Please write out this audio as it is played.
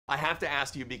I have to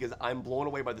ask you because I'm blown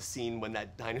away by the scene when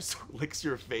that dinosaur licks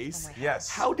your face. Oh Yes.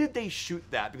 How did they shoot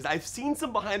that? Because I've seen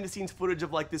some behind the scenes footage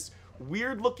of like this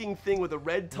weird looking thing with a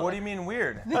red tongue. What do you mean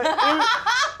weird?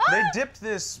 They dipped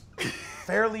this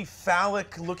fairly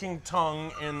phallic looking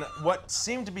tongue in what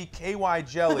seemed to be KY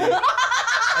jelly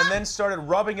and then started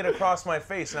rubbing it across my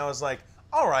face, and I was like,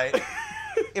 all right,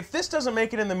 if this doesn't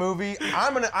make it in the movie,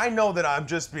 I know that I'm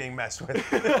just being messed with.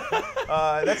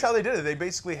 That's how they did it. They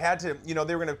basically had to, you know,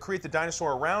 they were gonna create the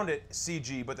dinosaur around it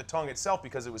CG, but the tongue itself,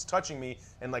 because it was touching me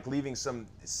and like leaving some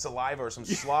saliva or some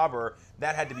slobber,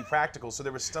 that had to be practical. So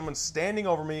there was someone standing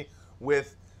over me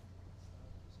with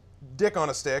dick on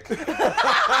a stick,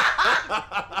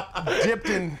 dipped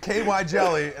in KY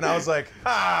jelly, and I was like,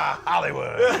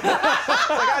 Hollywood. Like,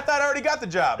 I thought I already got the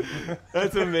job.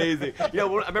 That's amazing. You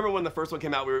know, I remember when the first one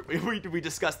came out, we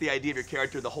discussed the idea of your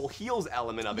character, the whole heels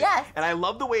element of it. Yes. And I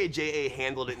love the way J.A.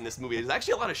 handled it in this movie. There's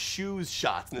actually a lot of shoes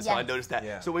shots in this one. I noticed that.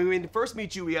 Yeah. So when we first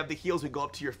meet you, we have the heels, we go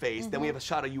up to your face. Then we have a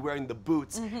shot of you wearing the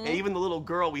boots. And even the little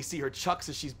girl, we see her chucks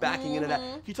as she's backing into that.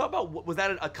 Can you talk about, was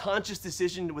that a conscious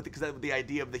decision with the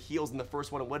idea of the heels in the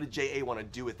first one? And what did J.A. want to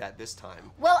do with that this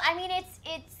time? Well, I mean,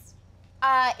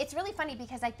 it's really funny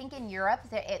because I think in Europe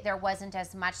there wasn't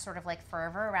as much sort of like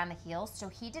fervor around the heels, so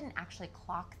he didn't actually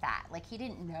clock that. Like he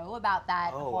didn't know about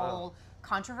that whole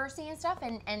controversy and stuff,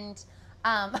 and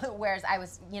whereas I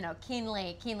was, you know,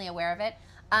 keenly aware of it.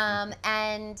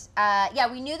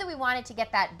 Yeah, we knew that we wanted to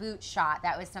get that boot shot.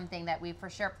 That was something that we for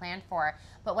sure planned for.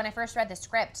 But when I first read the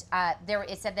script,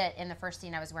 it said that in the first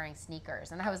scene I was wearing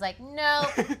sneakers, and I was like, no.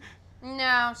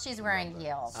 No, she's wearing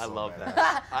heels. I love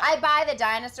that. I buy the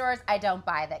dinosaurs. I don't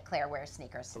buy that Claire wears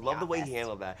sneakers. I love the way he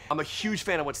handled that. I'm a huge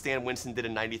fan of what Stan Winston did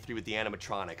in '93 with the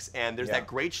animatronics. And there's that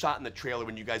great shot in the trailer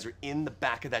when you guys are in the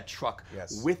back of that truck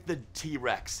with the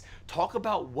T-Rex. Talk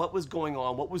about what was going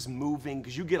on, what was moving,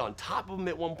 because you get on top of him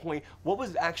at one point. What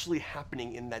was actually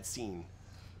happening in that scene?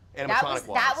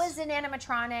 That was an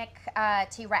animatronic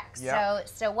T-Rex. Yep.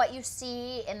 So what you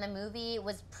see in the movie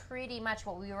was pretty much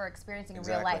what we were experiencing in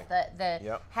real life.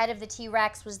 The head of the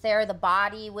T-Rex was there. The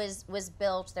body was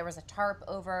built. There was a tarp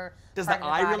over. Does the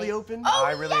eye really open? Oh,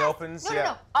 eye really opens.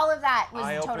 No. All of that was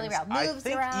eye totally opens. real. Moves I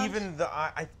think around. even the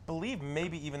eye, I believe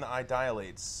maybe even the eye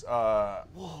dilates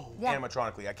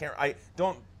animatronically.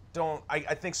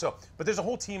 I think so. But there's a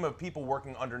whole team of people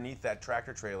working underneath that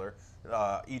tractor trailer,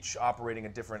 each operating a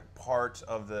different part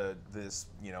of this,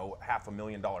 you know,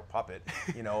 $500,000 puppet.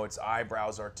 You know, its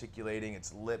eyebrows articulating,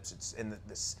 its lips,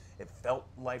 it felt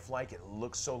lifelike. It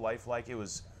looked so lifelike. It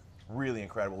was really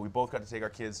incredible. We both got to take our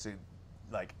kids to,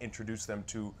 like, introduce them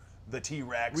to the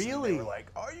T-Rex. Really? And they were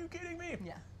like, "Are you kidding me?"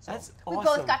 Yeah. So, that's we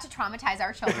awesome. both got to traumatize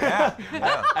our children. Yeah.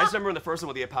 I just remember in the first one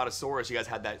with the Apatosaurus, you guys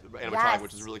had that animatronic,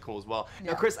 which was really cool as well.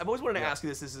 Now, Chris, I've always wanted to ask you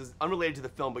this. This is unrelated to the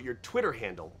film, but your Twitter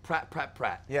handle,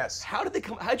 Pratt. Yes. How did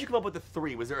you come up with the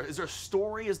 3? Is there a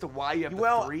story as to why you have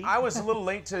the 3? I was a little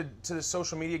late to the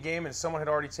social media game, and someone had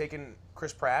already taken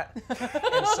Chris Pratt,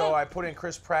 and so I put in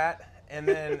Chris Pratt, and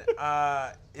then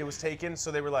it was taken. So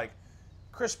they were like,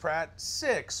 Chris Pratt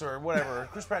 6 or whatever,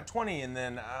 Chris Pratt 20, and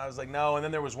then I was like, no, and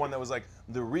then there was one that was like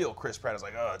the real Chris Pratt. I was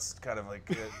like, oh, it's kind of like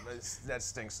that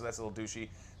stinks, so that's a little douchey.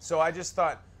 So I just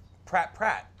thought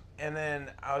Pratt, and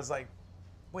then I was like,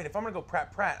 wait, if I'm gonna go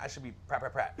Pratt, I should be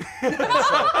Pratt. And so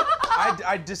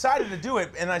I decided to do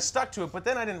it, and I stuck to it. But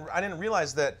then I didn't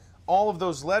realize that all of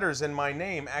those letters in my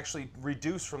name actually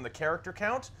reduce from the character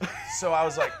count. So I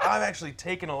was like, I've actually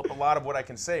taken up a lot of what I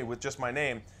can say with just my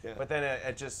name. Yeah. But then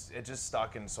it just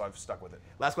stuck, and so I've stuck with it.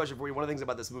 Last question for you. One of the things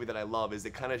about this movie that I love is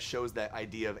it kind of shows that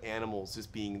idea of animals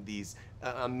just being these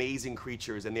amazing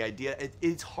creatures, and the idea,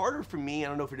 it's harder for me, I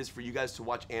don't know if it is for you guys, to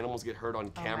watch animals get hurt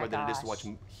on camera than it is to watch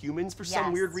humans for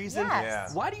some weird reason.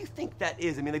 Yes. Why do you think that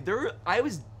is? I mean, like I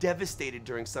was devastated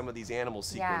during some of these animal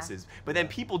sequences, but then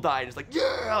people died, and it's like,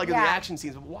 like in the action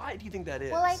scenes. Why do you think that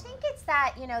is? Well, I think it's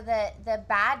that, you know, the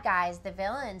bad guys, the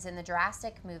villains in the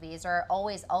Jurassic movies are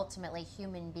always ultimately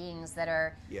human beings that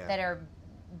are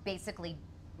basically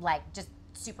like just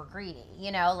super greedy,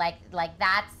 you know, like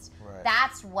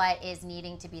that's what is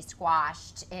needing to be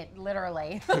squashed,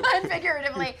 literally and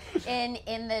figuratively,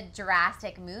 in the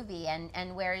Jurassic movie,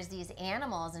 and whereas these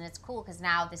animals, and it's cool because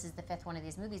now this is the 5th one of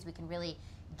these movies, we can really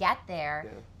get there.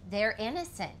 They're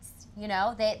innocent, you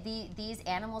know, these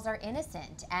animals are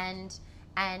innocent, and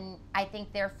I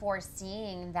think therefore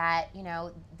seeing that, you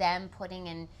know, them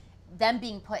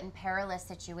being put in perilous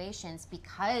situations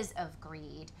because of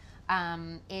greed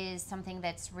is something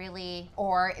that's really,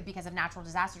 or because of natural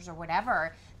disasters or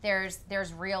whatever,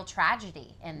 there's real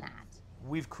tragedy in that.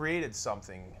 We've created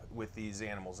something with these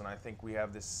animals, and I think we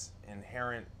have this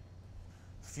inherent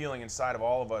feeling inside of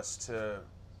all of us to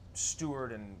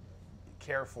steward and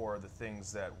care for the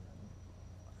things that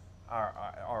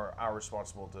are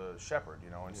responsible to shepherd,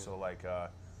 you know. And so like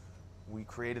we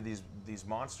created these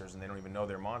monsters, and they don't even know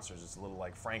they're monsters. It's a little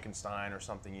like Frankenstein or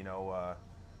something, you know.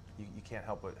 You can't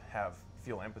help but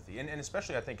feel empathy, and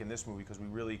especially I think in this movie, because we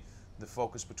really, the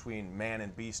focus between man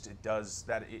and beast, it does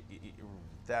that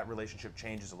that relationship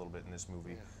changes a little bit in this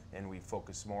movie, and we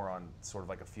focus more on sort of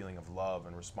like a feeling of love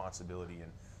and responsibility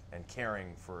and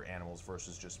caring for animals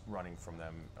versus just running from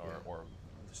them or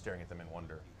staring at them in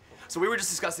wonder. So we were just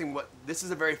discussing this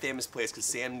is a very famous place because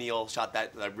Sam Neill shot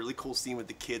that really cool scene with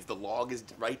the kids. The log is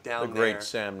right down there. The great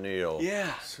Sam Neill.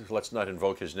 Yeah. Let's not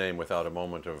invoke his name without a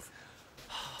moment of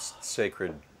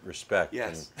sacred respect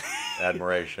and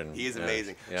admiration. He is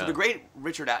amazing. So the great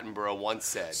Richard Attenborough once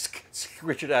said...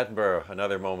 Richard Attenborough,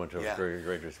 another moment of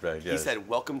great respect. He said,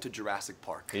 "Welcome to Jurassic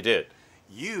Park." He did.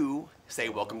 You say,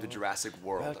 "Welcome to Jurassic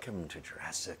World." Welcome to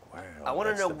Jurassic World. I want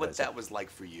to know what that was like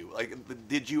for you. Like,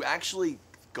 did you actually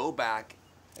go back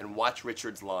and watch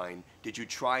Richard's line? Did you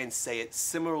try and say it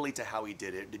similarly to how he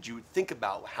did it? Did you think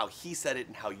about how he said it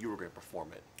and how you were going to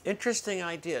perform it? Interesting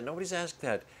idea. Nobody's asked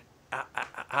that.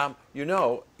 You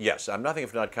know, yes, I'm nothing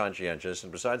if not conscientious,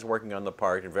 and besides working on the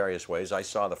part in various ways, I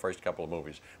saw the first couple of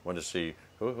movies. Wanted to see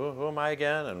who am I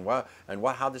again, and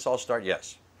how this all started.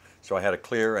 Yes, so I had a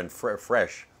clear and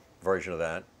fresh version of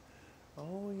that.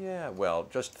 Oh yeah, well,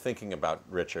 just thinking about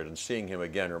Richard and seeing him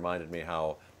again reminded me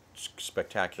how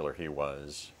spectacular he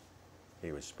was.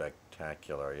 He was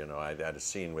spectacular. You know, I had a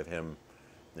scene with him.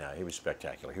 Yeah, he was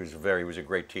spectacular. He was a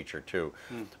great teacher too.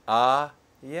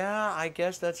 Yeah, I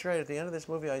guess that's right. At the end of this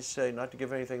movie, I say, not to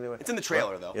give anything away. It's in the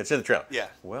trailer, though. It's in the trailer. Yeah.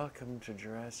 Welcome to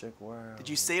Jurassic World. Did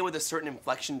you say it with a certain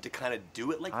inflection to kind of do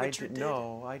it like Richard did?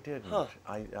 No, I didn't. Huh.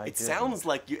 It sounds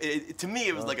like you. To me,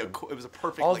 it was like it was a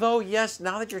perfect. Although, yes,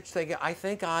 now that you're thinking, I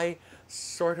think I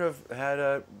sort of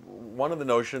had one of the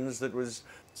notions that was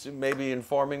maybe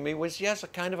informing me was, yes, a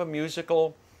kind of a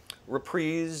musical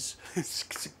reprise,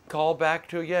 call back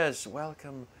to, yes,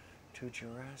 welcome to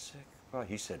Jurassic. Well,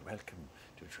 he said, welcome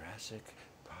to Jurassic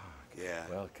Park. Yeah.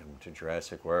 Welcome to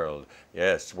Jurassic World.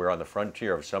 Yes, we're on the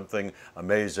frontier of something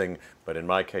amazing, but in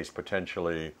my case,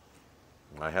 potentially,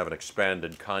 I have an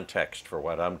expanded context for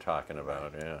what I'm talking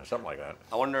about. Yeah, something like that.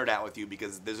 I want to nerd out with you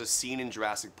because there's a scene in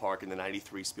Jurassic Park in the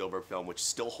 '93 Spielberg film which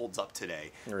still holds up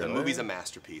today. Really? The movie's a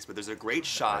masterpiece, but there's a great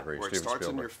shot where it starts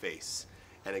on your face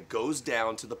and it goes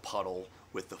down to the puddle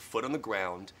with the foot on the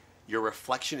ground. Your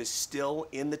reflection is still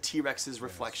in the T-Rex's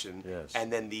reflection,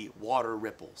 and then the water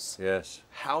ripples. Yes.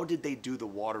 How did they do the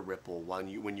water ripple when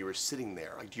you were sitting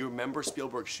there? Like, do you remember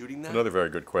Spielberg shooting that? Another very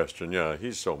good question. Yeah,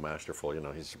 he's so masterful. You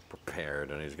know, he's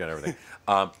prepared and he's got everything.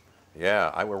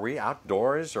 Yeah, were we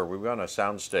outdoors or were we on a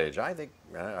sound stage? I think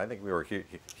we were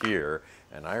here,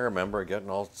 and I remember getting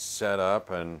all set up,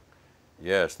 and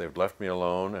yes, they've left me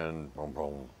alone, and boom,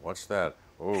 boom. What's that?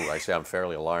 Oh, I say I'm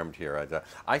fairly alarmed here.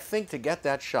 I think to get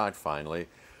that shot finally,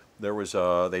 there was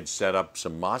they'd set up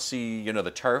some mossy, you know, the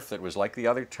turf that was like the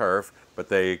other turf, but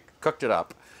they cooked it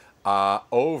up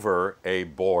over a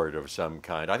board of some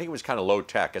kind. I think it was kind of low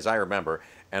tech, as I remember,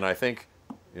 and I think,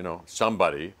 you know,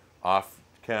 somebody off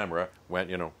camera went,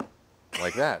 you know,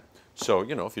 like that. So,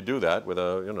 you know, if you do that with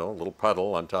a, you know, little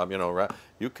puddle on top, you know,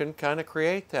 you can kind of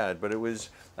create that. But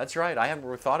that's right. I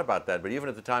hadn't thought about that. But even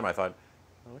at the time, I thought,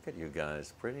 oh, look at you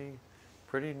guys, pretty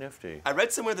nifty. I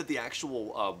read somewhere that the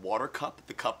actual water cup,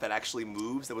 the cup that actually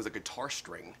moves, there was a guitar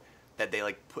string that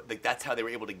they that's how they were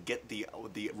able to get the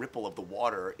ripple of the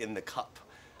water in the cup.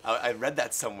 I read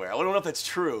that somewhere. I don't know if that's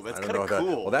true. That's kind of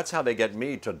cool. Well, that's how they get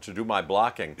me to do my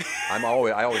blocking. I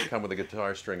always come with a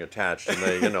guitar string attached, and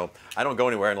they, you know, I don't go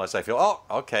anywhere unless I feel, oh,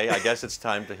 okay, I guess it's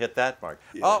time to hit that mark.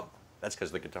 Yeah. Oh. That's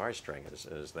because the guitar string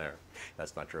is there.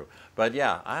 That's not true. But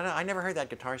yeah, I never heard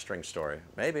that guitar string story.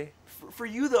 Maybe. For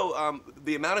you, though,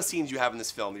 the amount of scenes you have in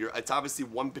this film, it's obviously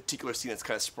one particular scene that's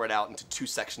kind of spread out into two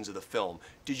sections of the film.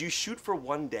 Did you shoot for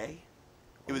one day?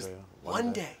 It was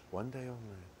one day. One day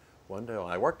only. One day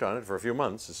only. I worked on it for a few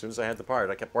months. As soon as I had the part,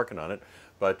 I kept working on it.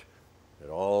 But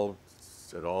the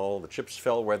chips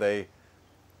fell where they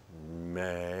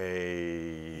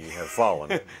may have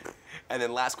fallen. And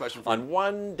then last question. On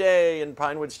one day in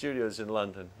Pinewood Studios in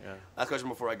London. Yeah. Last question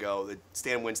before I go.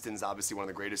 Stan Winston's obviously one of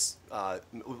the greatest.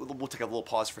 We'll take a little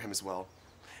pause for him as well.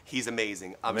 He's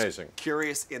amazing. I'm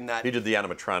curious in that. He did the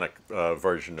animatronic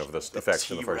version of the effects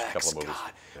in the first couple of movies.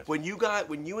 God. Yes.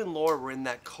 When you and Laura were in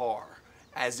that car,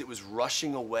 as it was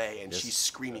rushing away and she's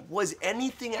screaming, was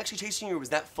anything actually chasing you, or was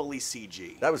that fully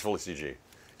CG? That was fully CG.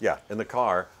 Yeah, in the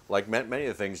car, like many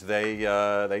of the things,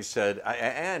 they said,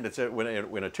 and it's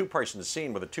when a two-person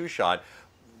scene with a two-shot,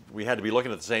 we had to be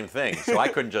looking at the same thing. So I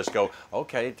couldn't just go,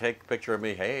 okay, take a picture of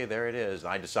me. Hey, there it is.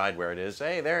 I decide where it is.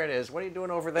 Hey, there it is. What are you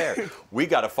doing over there? We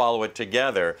got to follow it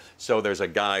together. So there's a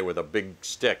guy with a big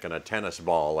stick and a tennis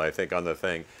ball, I think, on the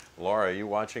thing. Laura, are you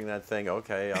watching that thing?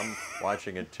 Okay, I'm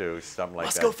watching it too. Something like that.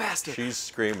 Must go faster. She's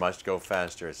screaming, must go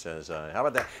faster. It says, how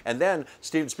about that? And then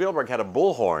Steven Spielberg had a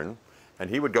bullhorn. And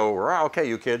he would go, "Rah, okay,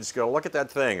 you kids, go look at that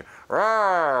thing, Rah,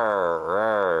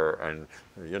 rah," and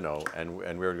you know, and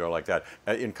we would go like that.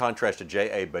 In contrast to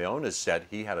J.A. Bayona's set,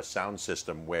 he had a sound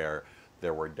system where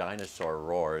there were dinosaur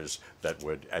roars that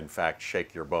would, in fact,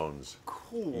 shake your bones.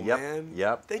 Cool, yep, man.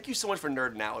 Yep. Thank you so much for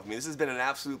nerding out with me. This has been an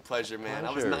absolute pleasure, man.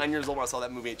 I was 9 years old when I saw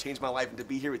that movie. It changed my life, and to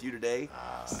be here with you today,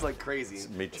 this is like crazy.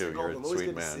 Me too. You're a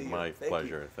sweet man. My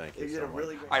pleasure. Thank you so much.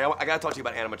 Really I got to talk to you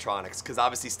about animatronics, because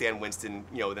obviously Stan Winston,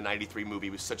 you know, the '93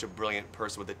 movie was such a brilliant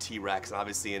person with the T-Rex, and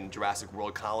obviously in Jurassic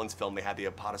World, Colin's film, they had the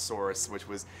Apatosaurus, which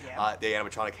was the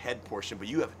animatronic head portion, but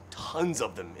you have tons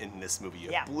of them in this movie.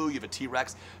 You have Blue, you have a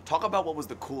T-Rex. Talk about what was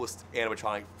the coolest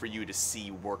animatronic for you to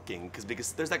see working,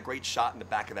 because there's that great shot in the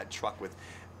back of that truck with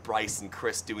Bryce and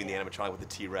Chris doing the animatronic with the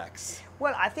T-Rex.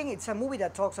 Well, I think it's a movie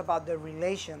that talks about the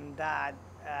relation that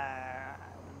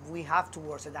we have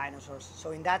towards the dinosaurs.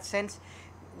 So in that sense,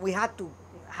 we had to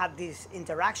have this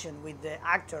interaction with the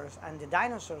actors and the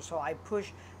dinosaurs. So I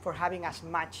push for having as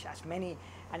many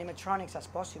animatronics as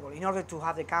possible in order to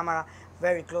have the camera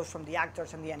very close from the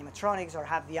actors and the animatronics, or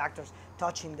have the actors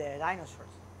touching the dinosaurs.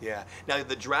 Yeah. Now,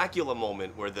 the Dracula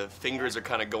moment where the fingers are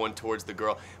kind of going towards the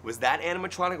girl, was that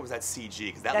animatronic or was that CG?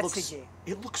 Because that's CG.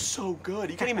 It looks so good.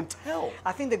 You can't even tell.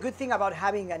 I think the good thing about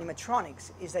having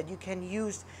animatronics is that you can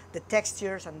use the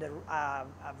textures and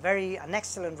an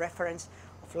excellent reference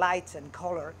of lights and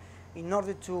color in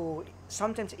order to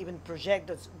sometimes even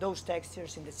project those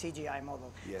textures in the CGI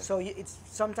model. Yeah. So it's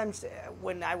sometimes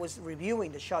when I was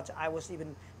reviewing the shots, I was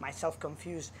even myself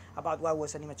confused about what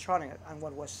was animatronic and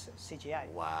what was CGI.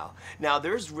 Wow. Now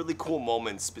there's really cool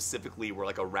moments specifically where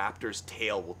like a raptor's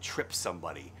tail will trip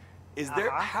somebody. Is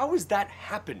there? How is that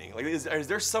happening? Like, is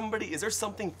there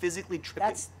something physically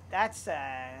tripping? That's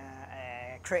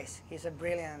Chris. He's a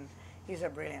brilliant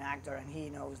actor, and he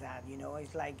knows that. You know,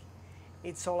 it's like.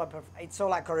 It's all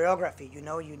like choreography, you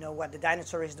know what the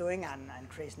dinosaur is doing, and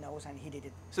Chris knows, and he did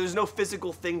it. So there's no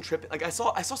physical thing tripping. Like I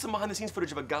saw some behind the scenes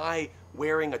footage of a guy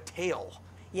wearing a tail.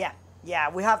 Yeah.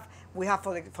 We have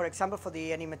for example for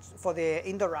the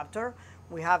Indoraptor,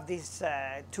 we have these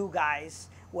two guys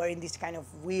wearing this kind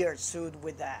of weird suit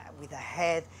with a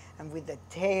head and with the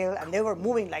tail, and they were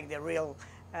moving like the real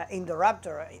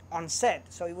Indoraptor on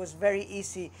set. So it was very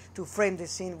easy to frame the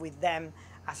scene with them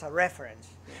as a reference.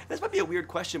 This might be a weird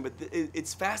question, but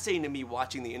it's fascinating to me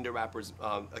watching the Indoraptor's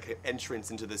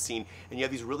entrance into the scene, and you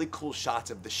have these really cool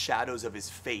shots of the shadows of his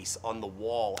face on the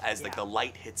wall as like the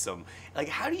light hits him. Like,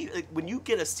 how do you, when you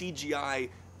get a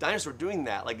CGI dinosaur doing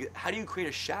that, like, how do you create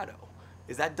a shadow?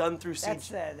 Is that done through CGI?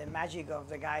 That's the magic of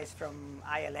the guys from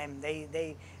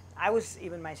ILM. I was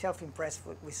even myself impressed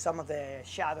with some of the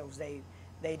shadows they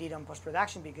did on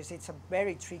post-production, because it's a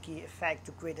very tricky effect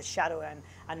to create a shadow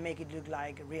and make it look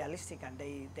like realistic, and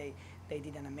they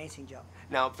did an amazing job.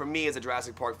 Now, for me as a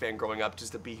Jurassic Park fan growing up,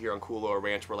 just to be here on Kualoa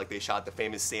Ranch where like they shot the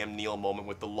famous Sam Neill moment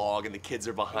with the log and the kids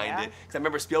are behind it. Because I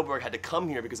remember Spielberg had to come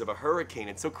here because of a hurricane.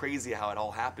 It's so crazy how it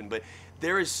all happened. But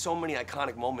there is so many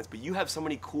iconic moments, but you have so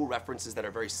many cool references that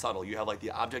are very subtle. You have like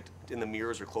the object in the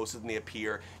mirrors are closer than they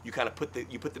appear. You kind of put them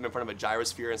in front of a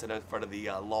gyrosphere instead of in front of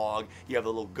the log. You have the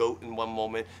little goat in one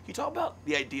moment. You talk about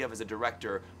the idea of, as a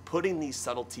director, putting these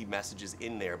subtlety messages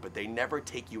in there, but they never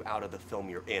take you out of the film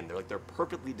you're in. They're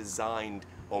perfectly designed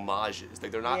homages.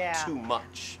 Like, they're not too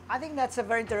much. I think that's a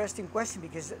very interesting question,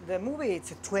 because the movie,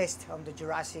 it's a twist on the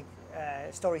Jurassic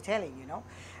storytelling, you know?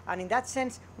 And in that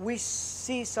sense, we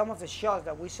see some of the shots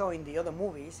that we saw in the other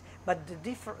movies, but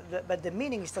the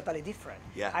meaning is totally different.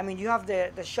 Yeah. I mean, you have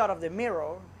the shot of the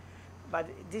mirror, but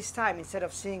this time, instead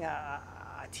of seeing a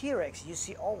T-Rex, you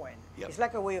see Owen. Yep. It's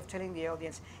like a way of telling the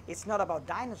audience it's not about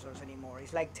dinosaurs anymore.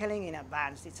 It's like telling in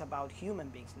advance it's about human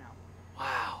beings now.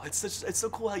 Wow, it's so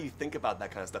cool how you think about that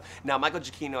kind of stuff. Now, Michael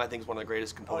Giacchino, I think, is one of the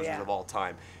greatest composers of all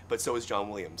time, but so is John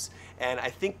Williams. And I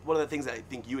think one of the things that I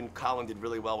think you and Colin did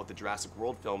really well with the Jurassic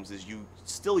World films is you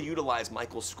still utilize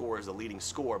Michael's score as a leading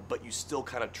score, but you still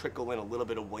kind of trickle in a little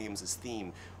bit of Williams'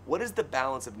 theme. What is the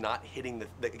balance of not hitting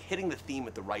the theme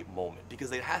at the right moment?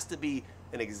 Because it has to be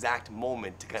an exact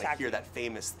moment to kind of hear that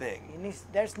famous thing.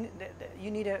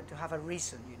 You need to have a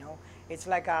reason, you know. It's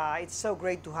like it's so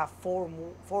great to have four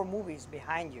movies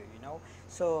behind you, you know.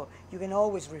 So you can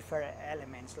always refer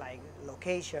elements like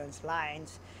locations,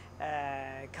 lines,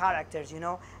 characters, you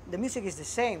know. The music is the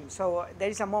same. So there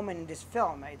is a moment in this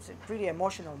film, it's a pretty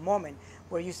emotional moment,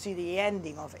 where you see the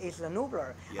ending of Isla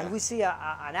Nublar, and we see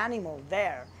an animal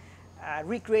there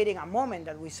recreating a moment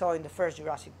that we saw in the first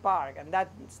Jurassic Park, and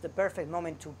that's the perfect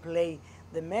moment to play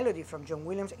the melody from John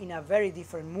Williams in a very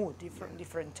different mood,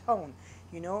 different tone.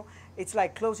 You know, it's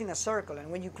like closing a circle,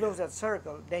 and when you close that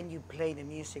circle, then you play the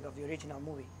music of the original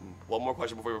movie. One more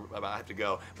question before I have to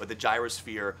go. But the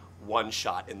gyrosphere one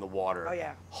shot in the water. Oh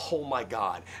yeah. Oh my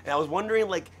God! And I was wondering,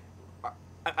 like,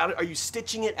 are you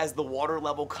stitching it as the water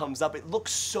level comes up? It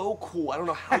looks so cool. I don't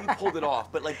know how you pulled it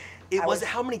off, but like,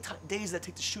 how many days did that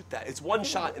take to shoot that? It's one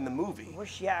shot in the movie. We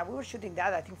were shooting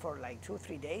that, I think, for like 2 or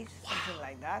 3 days, something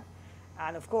like that.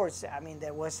 And of course, I mean,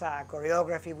 there was a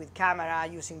choreography with camera,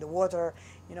 using the water.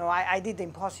 You know, I did the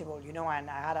impossible, you know, and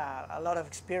I had a lot of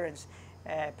experience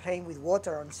playing with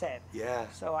water on set. Yeah.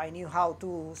 So I knew how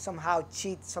to somehow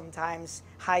cheat, sometimes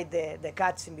hide the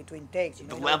cuts in between takes. You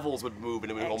know? The levels would move,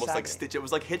 and it would almost like stitch. It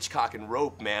was like Hitchcock and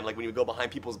Rope, man. Like when you would go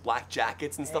behind people's black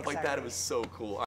jackets and stuff like that. It was so cool.